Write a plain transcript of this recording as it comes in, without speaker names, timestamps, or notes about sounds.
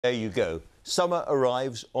There you go. Summer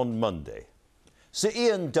arrives on Monday. Sir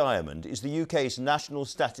Ian Diamond is the UK's national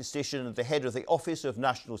statistician and the head of the Office of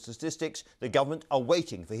National Statistics. The government are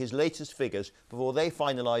waiting for his latest figures before they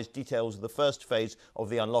finalise details of the first phase of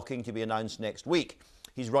the unlocking to be announced next week.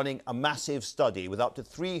 He's running a massive study with up to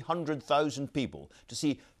 300,000 people to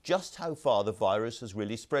see just how far the virus has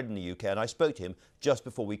really spread in the UK, and I spoke to him just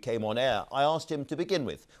before we came on air. I asked him to begin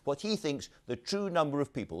with what he thinks the true number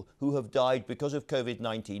of people who have died because of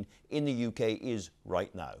COVID-19 in the UK is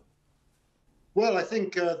right now. Well, I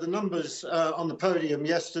think the numbers on the podium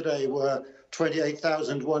yesterday were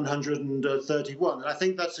 28,131. And I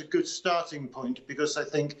think that's a good starting point, because I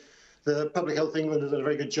think the Public Health England has done a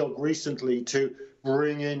very good job recently to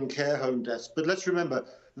bring in care home deaths. But let's remember,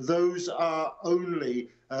 those are only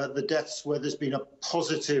the deaths where there's been a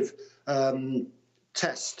positive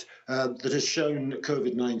test that has shown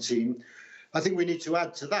COVID-19. I think we need to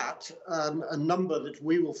add to that a number that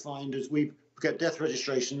we will find as we get death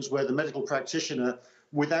registrations where the medical practitioner,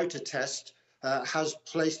 without a test, has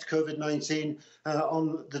placed COVID-19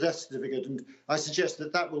 on the death certificate. And I suggest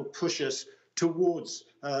that that will push us towards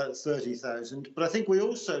 30,000. But I think we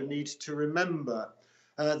also need to remember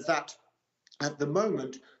that at the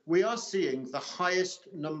moment we are seeing the highest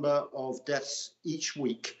number of deaths each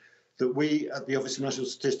week that we at the Office of National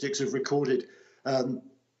Statistics have recorded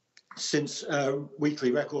since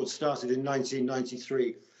weekly records started in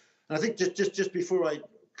 1993. And I think just before I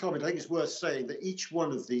comment, I think it's worth saying that each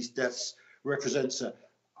one of these deaths represents a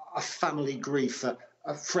family grief,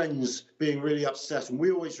 friends being really upset. And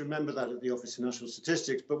we always remember that at the Office of National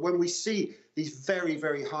Statistics. But when we see these very,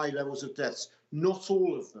 very high levels of deaths, not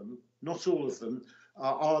all of them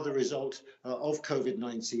are the result of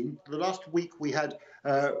COVID-19. The last week we had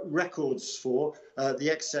records for the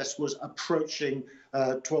excess was approaching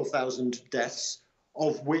 12,000 deaths,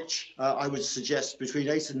 of which I would suggest between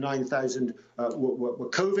 8,000 and 9,000 were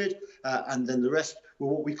COVID, and then the rest were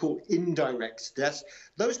what we call indirect deaths.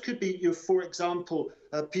 Those could be, for example,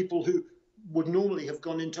 people who would normally have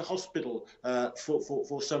gone into hospital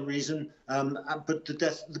for some reason, but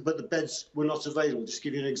the beds were not available. Just to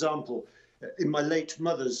give you an example, in my late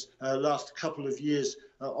mother's last couple of years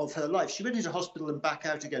of her life, she went into hospital and back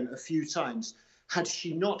out again a few times. Had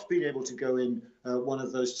she not been able to go in one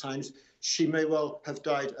of those times, she may well have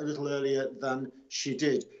died a little earlier than she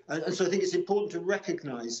did. And so I think it's important to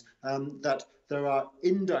recognise that there are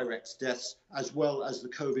indirect deaths as well as the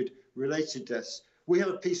COVID-related deaths. We have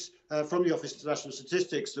a piece from the Office of National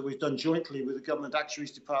Statistics that we've done jointly with the Government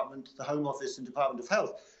Actuaries Department, the Home Office and Department of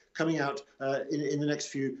Health, coming out in the next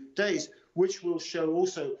few days, which will show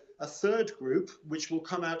also a third group, which will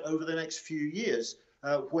come out over the next few years,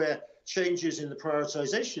 where changes in the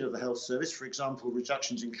prioritisation of the health service, for example,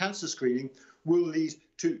 reductions in cancer screening, will lead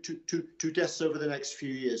to deaths over the next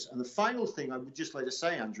few years. And the final thing I would just like to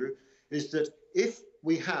say, Andrew, is that if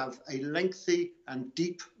we have a lengthy and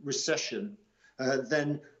deep recession,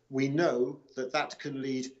 then we know that that can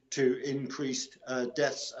lead to increased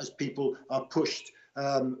deaths as people are pushed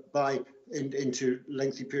into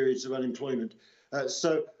lengthy periods of unemployment.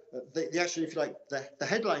 So actually, if you like, the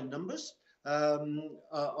headline numbers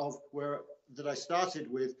that I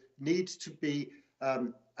started with need to be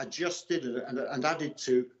adjusted and added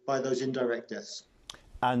to by those indirect deaths.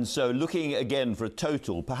 And so looking again for a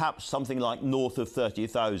total, perhaps something like north of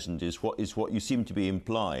 30,000 is what you seem to be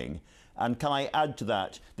implying. And can I add to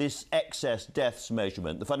that this excess deaths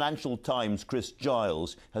measurement? The Financial Times' Chris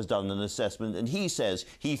Giles has done an assessment, and he says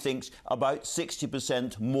he thinks about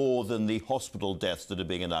 60% more than the hospital deaths that are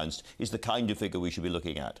being announced is the kind of figure we should be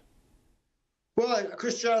looking at. Well,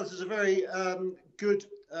 Chris Giles is a very good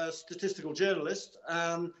statistical journalist.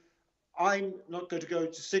 I'm not going to go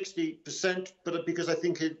to 60%, but because I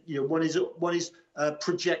think one is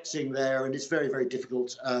projecting there, and it's very, very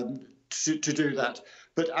difficult to do that.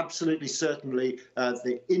 But absolutely, certainly,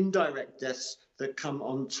 the indirect deaths that come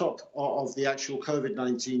on top of the actual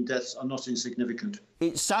COVID-19 deaths are not insignificant.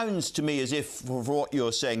 It sounds to me as if, for what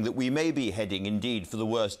you're saying, that we may be heading indeed for the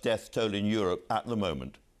worst death toll in Europe at the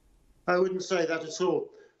moment. I wouldn't say that at all.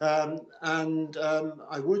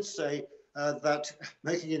 I would say that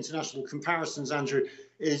making international comparisons, Andrew,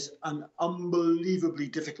 is an unbelievably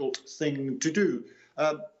difficult thing to do.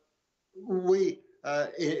 We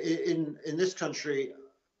in this country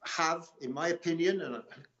have, in my opinion, and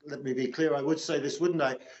let me be clear, I would say this, wouldn't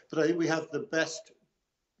I? But I think we have the best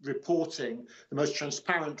reporting, the most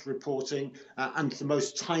transparent reporting, and the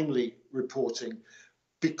most timely reporting,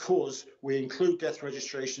 because we include death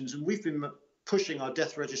registrations, and we've been pushing our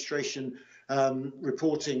death registration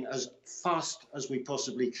reporting as fast as we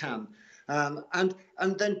possibly can. And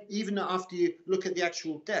then even after you look at the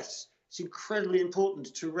actual deaths, it's incredibly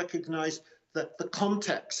important to recognise that the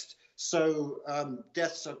context. So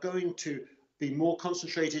deaths are going to be more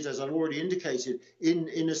concentrated, as I've already indicated, in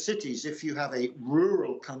inner cities. If you have a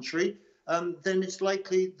rural country, then it's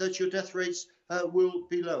likely that your death rates will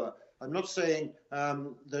be lower. I'm not saying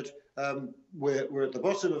that we're at the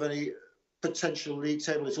bottom of any potential league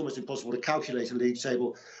table. It's almost impossible to calculate a league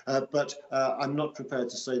table, but I'm not prepared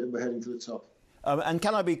to say that we're heading for the top. And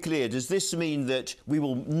can I be clear, does this mean that we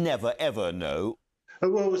will never, ever know?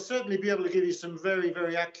 Well, we'll certainly be able to give you some very,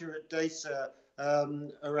 very accurate data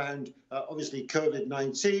around, obviously,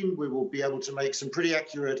 COVID-19. We will be able to make some pretty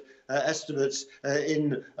accurate estimates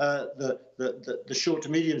in the short to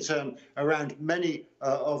medium term around many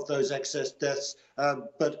of those excess deaths.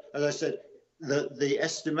 But as I said, the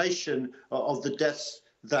estimation of the deaths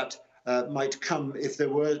that might come if there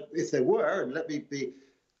were, and let me be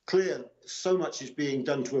clear, so much is being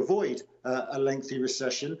done to avoid a lengthy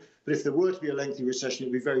recession. But if there were to be a lengthy recession, it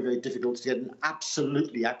would be very, very difficult to get an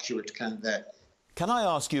absolutely accurate count there. Can I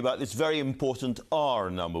ask you about this very important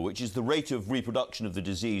R number, which is the rate of reproduction of the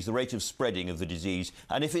disease, the rate of spreading of the disease?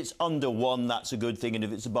 And if it's under 1, that's a good thing, and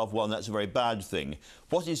if it's above 1, that's a very bad thing.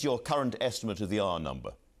 What is your current estimate of the R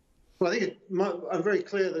number? Well, I think I'm very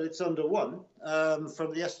clear that it's under 1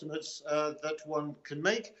 from the estimates that one can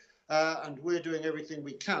make. And we're doing everything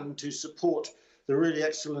we can to support the really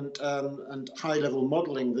excellent and high-level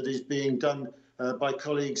modelling that is being done by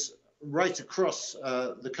colleagues right across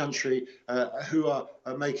the country who are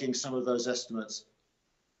making some of those estimates.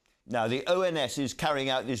 Now, the ONS is carrying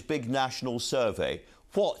out this big national survey.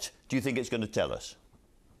 What do you think it's going to tell us?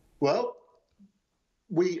 Well,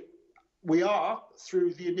 we are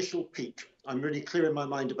through the initial peak. I'm really clear in my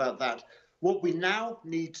mind about that. What we now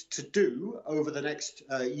need to do over the next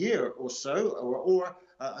year or so, or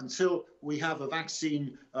until we have a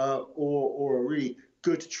vaccine or a really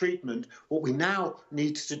good treatment, what we now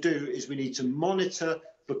need to do is we need to monitor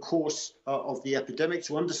the course of the epidemic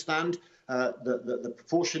to understand the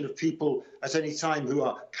proportion of people at any time who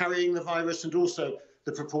are carrying the virus, and also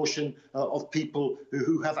the proportion of people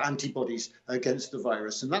who have antibodies against the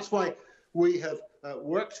virus. And that's why we have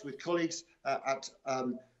worked with colleagues at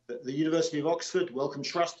the University of Oxford, Wellcome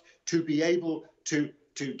Trust, to be able to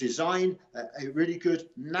design a really good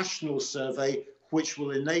national survey which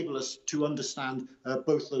will enable us to understand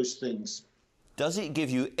both those things. Does it give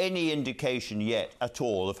you any indication yet at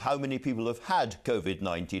all of how many people have had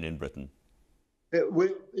COVID-19 in Britain?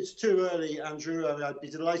 It's too early, Andrew. I mean, I'd be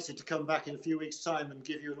delighted to come back in a few weeks' time and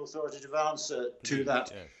give you an authoritative answer to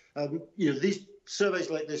that. Yeah. These surveys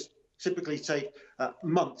like this typically take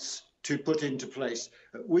months to put into place.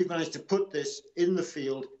 We've managed to put this in the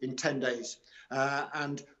field in 10 days.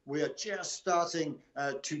 And we are just starting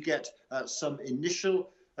to get some initial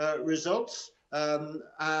results,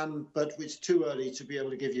 but it's too early to be able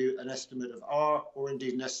to give you an estimate of R or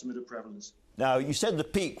indeed an estimate of prevalence. Now, you said the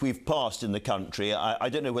peak we've passed in the country. I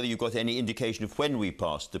don't know whether you've got any indication of when we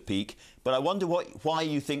passed the peak, but I wonder why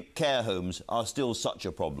you think care homes are still such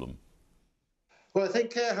a problem. Well, I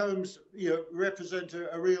think care homes, represent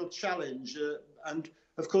a real challenge, and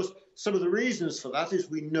of course, some of the reasons for that is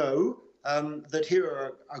we know that here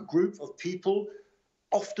are a group of people,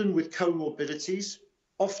 often with comorbidities,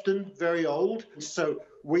 often very old. So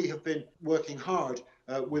we have been working hard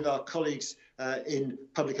with our colleagues in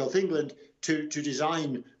Public Health England to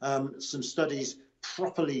design some studies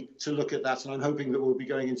properly to look at that, and I'm hoping that we'll be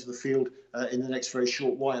going into the field in the next very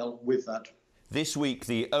short while with that. This week,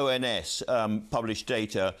 the ONS published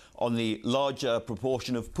data on the larger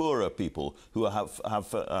proportion of poorer people who have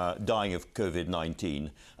dying of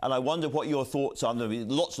COVID-19. And I wonder what your thoughts are. There are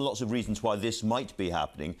lots and lots of reasons why this might be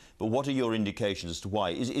happening, but what are your indications as to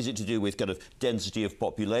why? Is it to do with kind of density of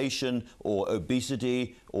population or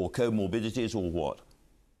obesity or comorbidities or what?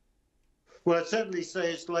 Well, I'd certainly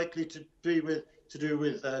say it's likely to do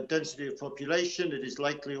with density of population. It is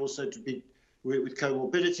likely also to be with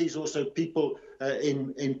comorbidities. Also, people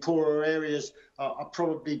in poorer areas are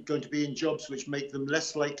probably going to be in jobs which make them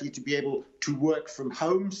less likely to be able to work from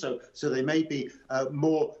home, so they may be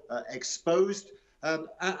more exposed.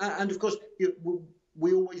 And of course,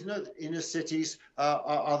 we always know that inner cities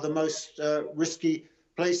are the most risky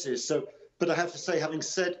places. So, but I have to say, having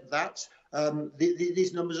said that,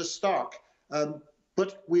 these numbers are stark.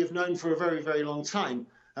 But we have known for a very, very long time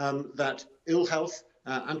that ill health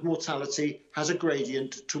and mortality has a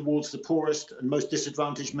gradient towards the poorest and most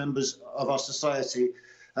disadvantaged members of our society.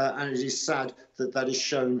 And it is sad that that is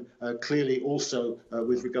shown clearly also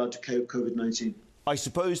with regard to COVID-19. I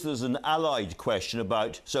suppose there's an allied question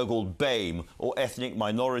about so-called BAME, or ethnic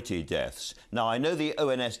minority deaths. Now, I know the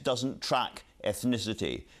ONS doesn't track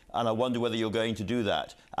ethnicity, and I wonder whether you're going to do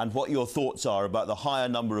that, and what your thoughts are about the higher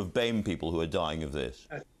number of BAME people who are dying of this.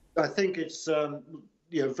 I think it's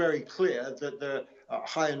very clear that the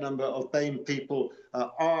higher number of BAME people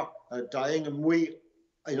are dying, and we,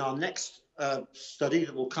 in our next study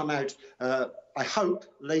that will come out, I hope,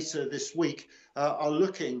 later this week, are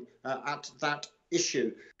looking at that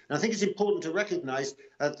issue. And I think it's important to recognise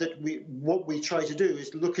that what we try to do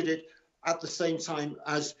is look at it at the same time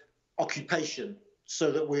as occupation,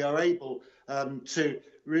 so that we are able to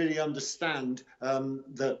really understand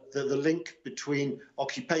the link between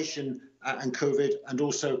occupation and COVID, and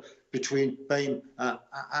also between BAME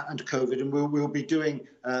and COVID. And we'll be doing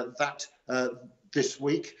that this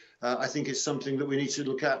week. I think it's something that we need to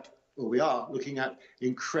look at, or we are looking at,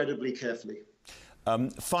 incredibly carefully.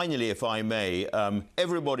 Finally, if I may,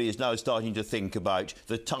 everybody is now starting to think about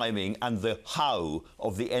the timing and the how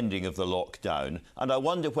of the ending of the lockdown. And I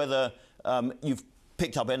wonder whether you've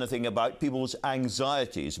picked up anything about people's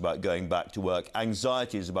anxieties about going back to work,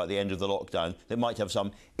 anxieties about the end of the lockdown that might have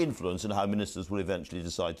some influence on how ministers will eventually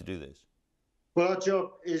decide to do this. Well, our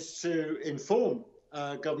job is to inform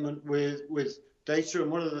government with data.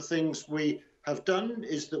 And one of the things we have done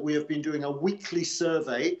is that we have been doing a weekly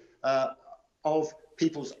survey of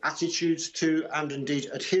people's attitudes to, and indeed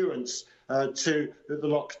adherence to, the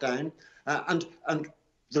lockdown. And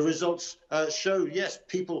the results show, yes,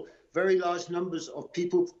 people, very large numbers of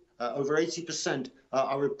people, over 80%,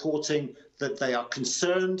 are reporting that they are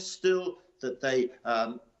concerned still, that they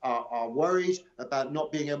are worried about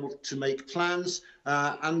not being able to make plans,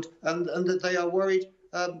 and that they are worried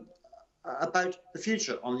about the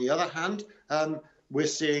future. On the other hand, we're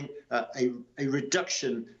seeing a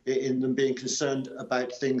reduction in them being concerned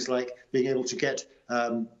about things like being able to get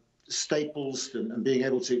staples and being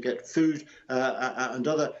able to get food and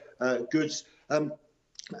other goods.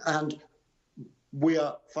 And we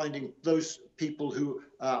are finding those people who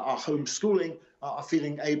are homeschooling are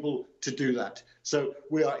feeling able to do that. So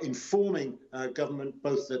we are informing government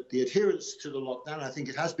both that the adherence to the lockdown, I think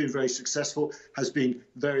it has been very successful, has been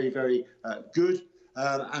very, very good.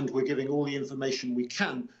 And we're giving all the information we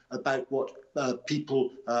can about what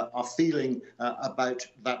people are feeling about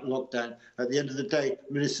that lockdown. At the end of the day,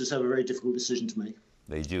 ministers have a very difficult decision to make.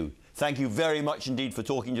 They do. Thank you very much indeed for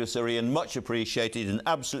talking to us, Sir Ian. Much appreciated and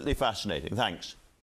absolutely fascinating. Thanks.